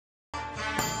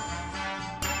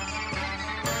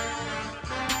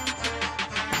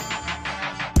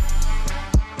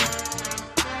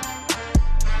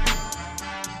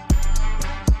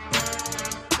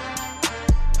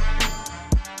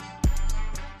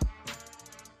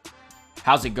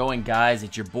How's it going, guys?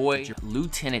 It's your boy,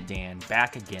 Lieutenant Dan,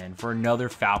 back again for another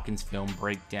Falcons film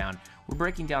breakdown. We're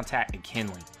breaking down Takk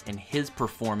McKinley and his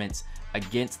performance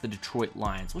against the Detroit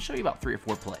Lions. We'll show you about 3 or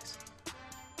 4 plays.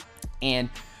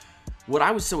 And what I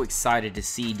was so excited to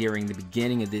see during the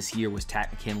beginning of this year was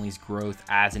Takk McKinley's growth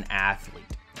as an athlete.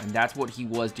 And that's what he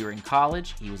was during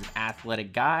college. He was an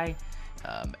athletic guy,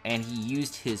 and he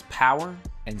used his power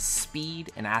and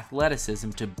speed and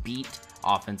athleticism to beat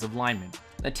offensive linemen.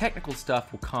 The technical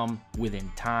stuff will come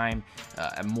within time,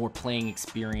 more playing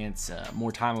experience,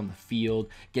 more time on the field,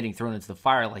 getting thrown into the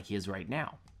fire like he is right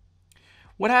now.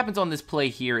 What happens on this play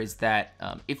here is that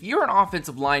if you're an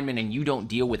offensive lineman and you don't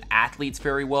deal with athletes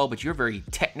very well, but you're a very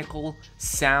technical,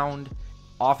 sound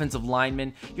offensive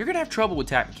lineman, you're going to have trouble with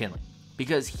Takk McKinley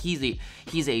because he's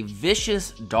a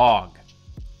vicious dog,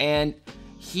 and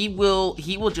he will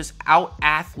just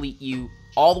out-athlete you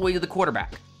all the way to the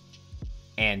quarterback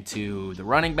and to the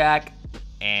running back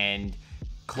and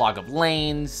clog of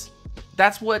lanes.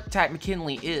 That's what Takk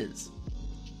McKinley is.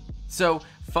 So,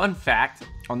 fun fact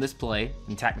on this play,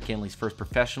 in Takk McKinley's first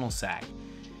professional sack,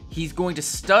 he's going to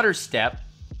stutter step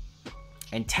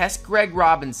and test Greg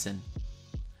Robinson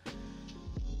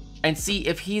and see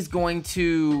if he's going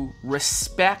to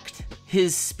respect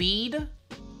his speed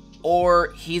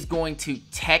or he's going to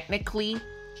technically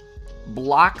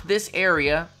block this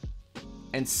area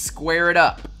and square it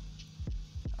up.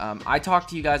 I talk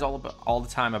to you guys all the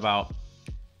time about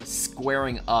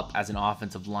squaring up as an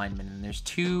offensive lineman, and there's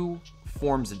 2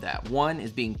 forms of that. One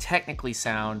is being technically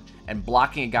sound and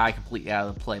blocking a guy completely out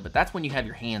of the play, but that's when you have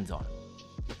your hands on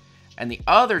him. And the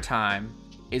other time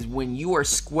is when you are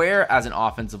square as an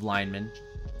offensive lineman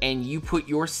and you put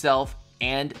yourself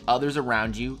and others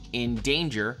around you in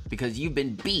danger because you've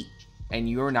been beat and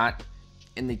you're not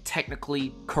in the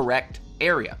technically correct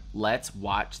area. Let's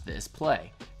watch this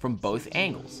play from both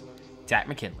angles. Takk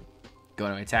McKinley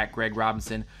going to attack Greg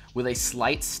Robinson with a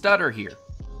slight stutter here.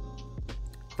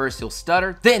 First he'll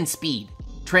stutter, then speed,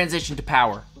 transition to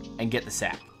power, and get the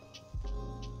sack.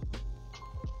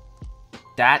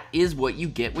 That is what you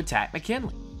get with Takk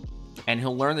McKinley. And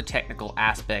he'll learn the technical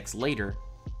aspects later.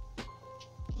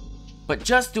 But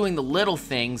just doing the little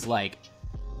things like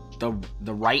the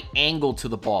right angle to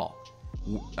the ball,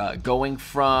 going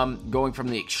from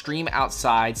the extreme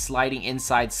outside, sliding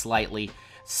inside slightly,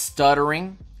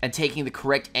 stuttering, and taking the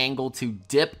correct angle to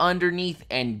dip underneath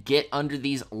and get under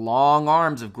these long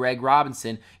arms of Greg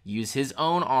Robinson. Use his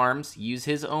own arms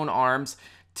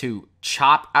to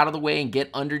chop out of the way and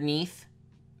get underneath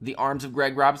the arms of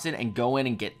Greg Robinson and go in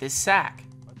and get this sack.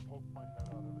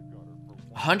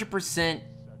 100%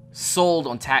 sold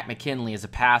on Takk McKinley as a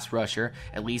pass rusher,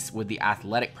 at least with the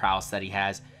athletic prowess that he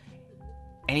has.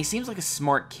 And he seems like a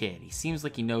smart kid. He seems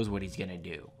like he knows what he's going to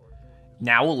do.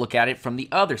 Now we'll look at it from the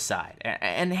other side.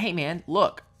 And hey, man,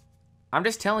 look. I'm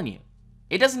just telling you.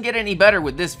 It doesn't get any better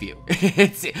with this view.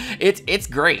 It's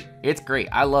great. It's great.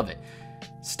 I love it.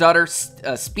 Stutter,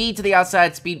 speed to the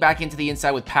outside, speed back into the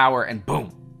inside with power, and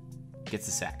boom. Gets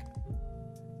the sack.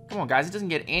 Come on, guys. It doesn't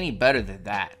get any better than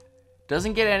that.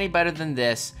 Doesn't get any better than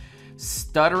this.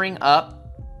 Stuttering up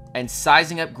and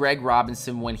sizing up Greg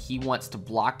Robinson when he wants to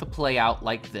block the play out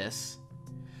like this.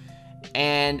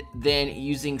 And then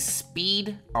using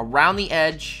speed around the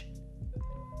edge.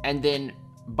 And then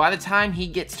by the time he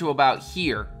gets to about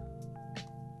here,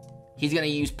 he's going to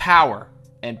use power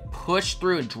and push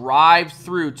through and drive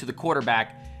through to the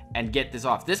quarterback and get this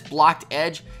off. This blocked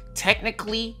edge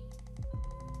technically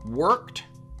worked.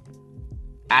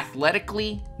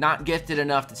 Athletically, not gifted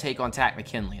enough to take on Takk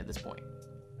McKinley at this point.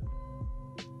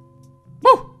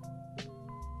 Woo!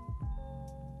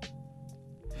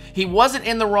 He wasn't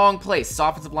in the wrong place. This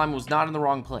offensive lineman was not in the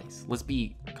wrong place. Let's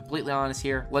be completely honest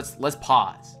here. Let's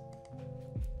pause.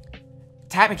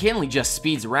 Takk McKinley just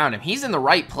speeds around him. He's in the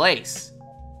right place.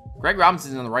 Greg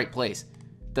Robinson's in the right place.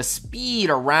 The speed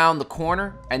around the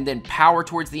corner and then power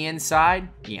towards the inside,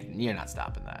 you're not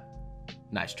stopping that.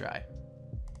 Nice try.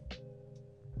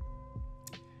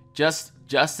 Just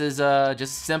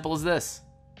as simple as this.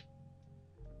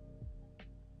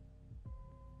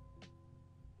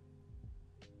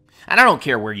 And I don't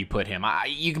care where you put him.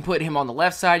 You can put him on the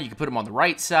left side. You can put him on the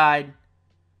right side.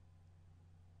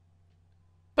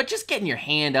 But just getting your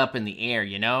hand up in the air,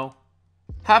 you know?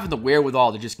 Having the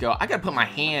wherewithal to just go, I got to put my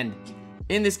hand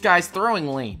in this guy's throwing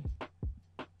lane.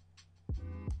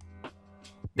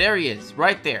 There he is,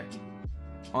 right there.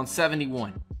 On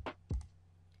 71.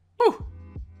 Whew.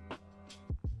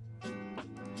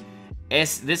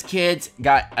 This kid's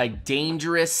got a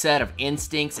dangerous set of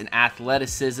instincts and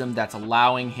athleticism that's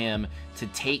allowing him to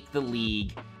take the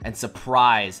league and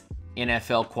surprise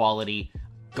NFL quality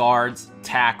guards,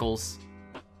 tackles.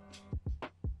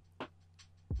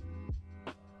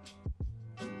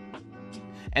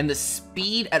 And the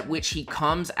speed at which he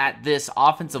comes at this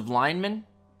offensive lineman,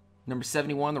 number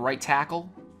 71, the right tackle,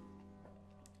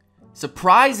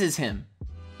 surprises him.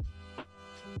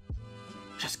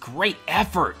 Just great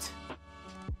effort.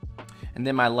 And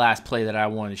then my last play that I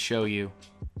wanted to show you,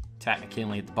 Takk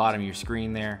McKinley at the bottom of your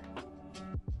screen there.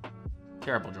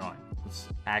 Terrible drawing. Let's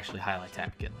actually highlight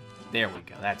Takk McKinley. There we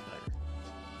go. That's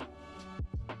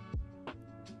better.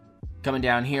 Coming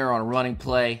down here on a running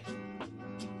play.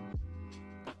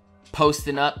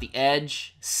 Posting up the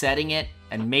edge, setting it,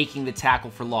 and making the tackle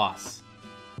for loss.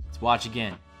 Let's watch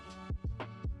again.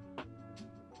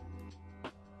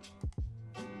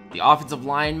 The offensive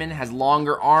lineman has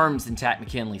longer arms than Takk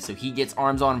McKinley, so he gets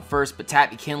arms on him first, but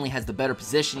Takk McKinley has the better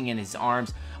positioning in his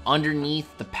arms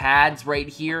underneath the pads right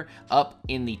here, up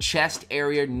in the chest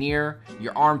area near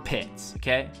your armpits,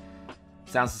 okay?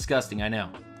 Sounds disgusting, I know.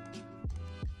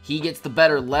 He gets the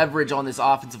better leverage on this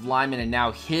offensive lineman, and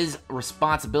now his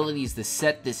responsibility is to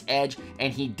set this edge,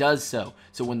 and he does so.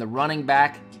 So when the running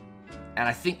back, and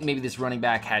I think maybe this running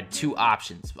back had two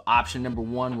options. Option number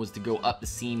one was to go up the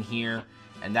seam here,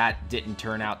 and that didn't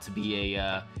turn out to be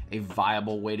a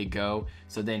viable way to go.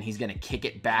 So then he's going to kick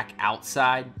it back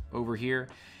outside over here.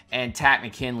 And Takk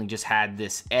McKinley just had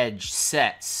this edge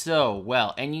set so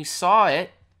well. And you saw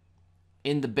it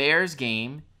in the Bears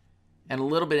game and a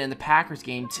little bit in the Packers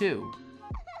game too.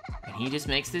 And he just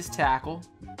makes this tackle.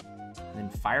 And then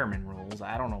fireman rolls.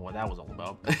 I don't know what that was all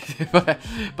about.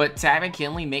 but Takk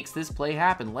McKinley makes this play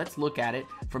happen. Let's look at it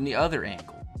from the other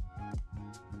angle.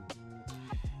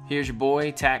 Here's your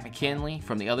boy, Takk McKinley,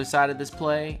 from the other side of this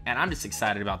play. And I'm just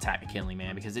excited about Takk McKinley,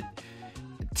 man, because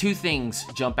two things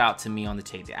jump out to me on the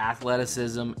tape. The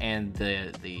athleticism and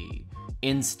the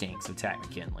instincts of Takk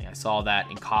McKinley. I saw that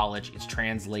in college. It's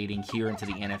translating here into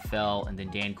the NFL, and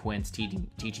then Dan Quinn's teaching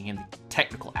him the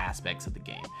technical aspects of the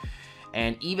game.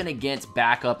 And even against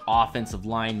backup offensive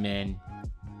linemen,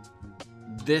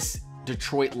 this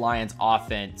Detroit Lions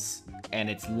offense and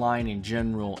its line in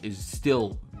general is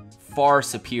still far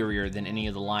superior than any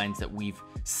of the lines that we've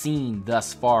seen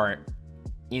thus far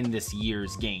in this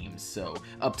year's games. So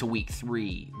up to week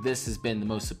 3, this has been the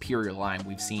most superior line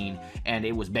we've seen, and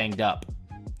it was banged up.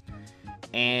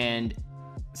 And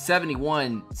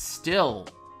 71 still,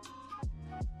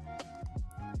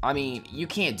 I mean, you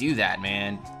can't do that,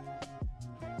 man.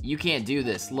 You can't do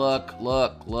this. Look.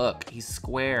 He's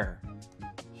square.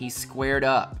 He's squared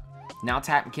up. Now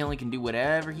Takk McKinley can do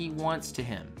whatever he wants to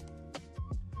him.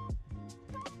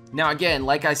 Now again,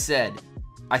 like I said,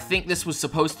 I think this was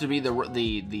supposed to be the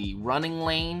running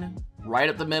lane right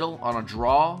up the middle on a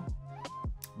draw,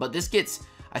 but this gets.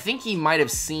 I think he might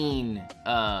have seen.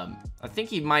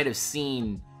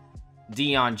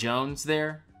 Deion Jones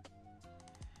there,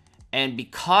 and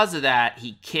because of that,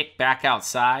 he kicked back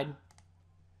outside.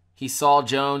 He saw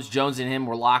Jones. Jones and him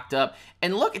were locked up,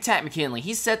 and look at Takk McKinley.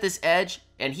 He set this edge,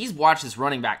 and he's watched this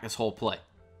running back this whole play.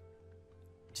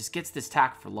 Just gets this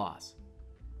tackle for loss.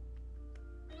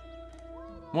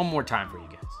 One more time for you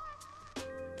guys.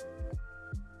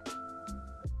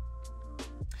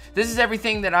 This is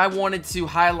everything that I wanted to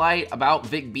highlight about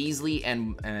Vic Beasley,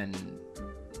 and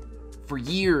for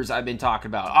years I've been talking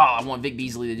about, oh, I want Vic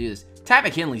Beasley to do this. Takk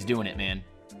McKinley's doing it, man.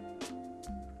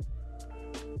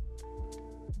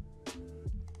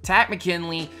 Takk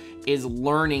McKinley is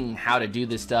learning how to do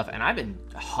this stuff, and I've been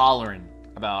hollering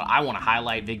about, I want to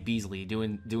highlight Vic Beasley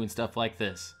doing stuff like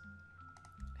this.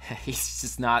 He's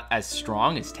just not as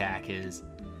strong as Takk is.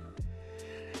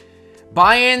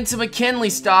 Buy into McKinley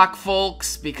stock,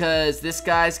 folks, because this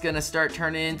guy's going to start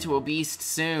turning into a beast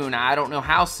soon. I don't know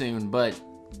how soon, but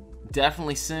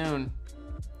definitely soon.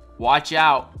 Watch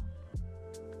out.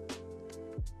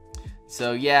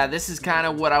 So, yeah, this is kind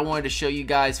of what I wanted to show you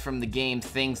guys from the game,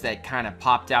 things that kind of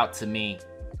popped out to me.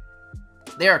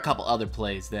 There are a couple other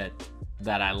plays that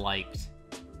I liked,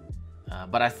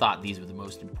 but I thought these were the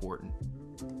most important.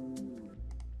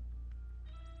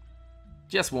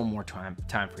 Just one more time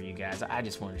for you guys. I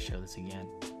just wanted to show this again.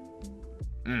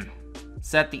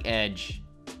 Set the edge.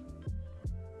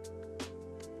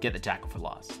 Get the tackle for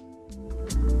loss.